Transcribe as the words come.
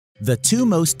The two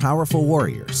most powerful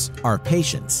warriors are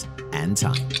patience and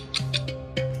time.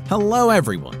 Hello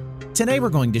everyone! Today we're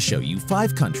going to show you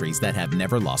 5 countries that have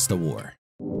never lost a war.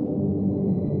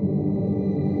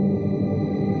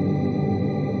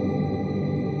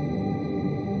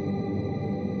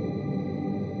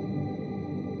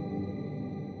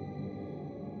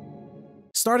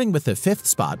 Starting with the 5th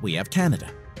spot, we have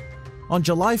Canada. On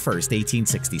July 1,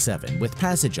 1867, with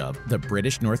passage of the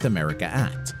British North America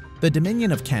Act, the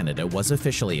Dominion of Canada was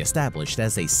officially established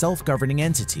as a self-governing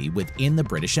entity within the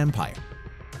British Empire.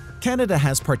 Canada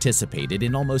has participated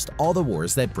in almost all the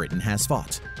wars that Britain has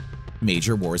fought.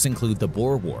 Major wars include the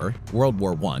Boer War, World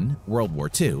War I, World War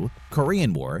II,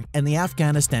 Korean War, and the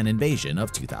Afghanistan invasion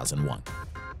of 2001.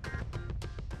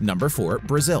 Number 4.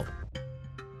 Brazil.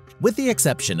 With the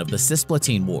exception of the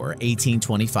Cisplatin War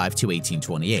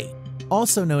 1825–1828,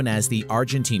 also known as the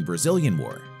Argentine-Brazilian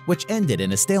War, which ended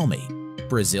in a stalemate,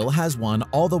 Brazil has won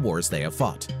all the wars they have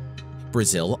fought.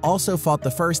 Brazil also fought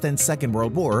the First and Second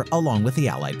World War along with the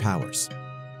Allied powers.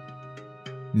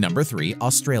 Number 3.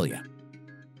 Australia.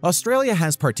 Australia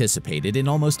has participated in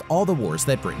almost all the wars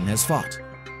that Britain has fought.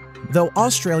 Though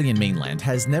Australian mainland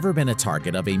has never been a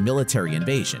target of a military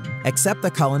invasion, except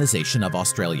the colonization of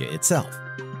Australia itself,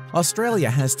 Australia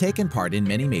has taken part in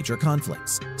many major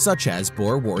conflicts, such as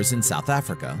Boer Wars in South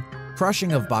Africa,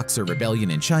 crushing of Boxer Rebellion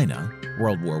in China,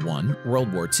 World War I,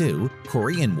 World War II,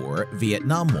 Korean War,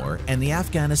 Vietnam War, and the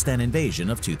Afghanistan invasion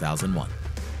of 2001,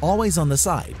 always on the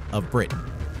side of Britain.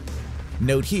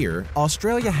 Note here,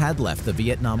 Australia had left the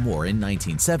Vietnam War in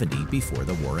 1970 before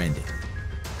the war ended.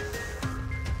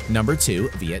 Number 2.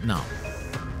 Vietnam.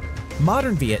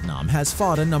 Modern Vietnam has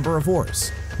fought a number of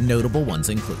wars. Notable ones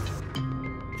include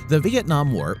the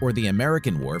Vietnam War, or the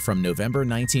American War, from November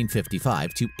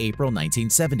 1955 to April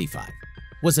 1975,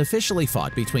 was officially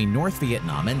fought between North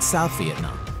Vietnam and South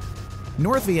Vietnam.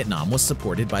 North Vietnam was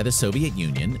supported by the Soviet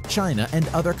Union, China, and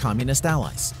other communist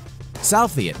allies.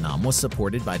 South Vietnam was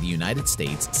supported by the United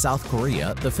States, South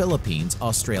Korea, the Philippines,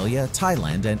 Australia,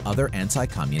 Thailand, and other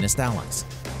anti-communist allies.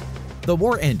 The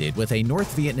war ended with a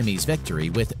North Vietnamese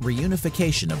victory with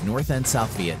reunification of North and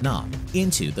South Vietnam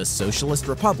into the Socialist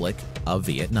Republic of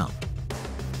Vietnam.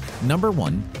 Number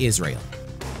 1. Israel.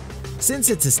 Since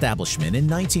its establishment in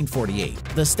 1948,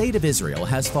 the State of Israel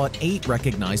has fought 8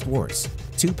 recognized wars,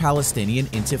 2 Palestinian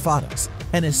intifadas,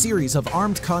 and a series of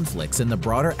armed conflicts in the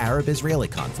broader Arab-Israeli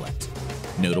conflict.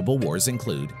 Notable wars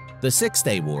include the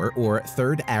Six-Day War, or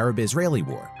Third Arab-Israeli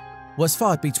War, was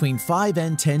fought between 5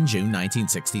 and 10 June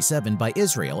 1967 by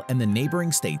Israel and the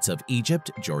neighboring states of Egypt,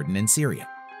 Jordan, and Syria.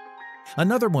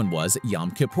 Another one was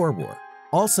Yom Kippur War,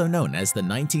 also known as the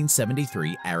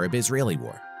 1973 Arab-Israeli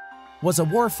War, was a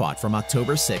war fought from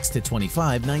October 6 to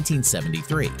 25,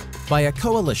 1973 by a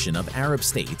coalition of Arab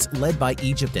states led by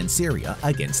Egypt and Syria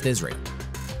against Israel.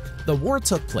 The war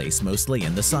took place mostly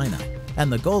in the Sinai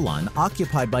and the Golan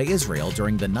occupied by Israel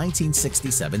during the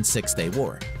 1967 Six-Day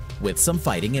War, with some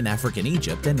fighting in African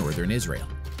Egypt and northern Israel.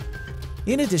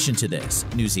 In addition to this,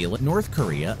 New Zealand, North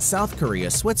Korea, South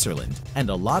Korea, Switzerland, and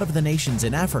a lot of the nations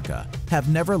in Africa have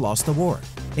never lost a war,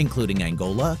 including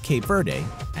Angola, Cape Verde,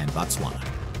 and Botswana.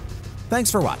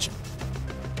 Thanks for watching.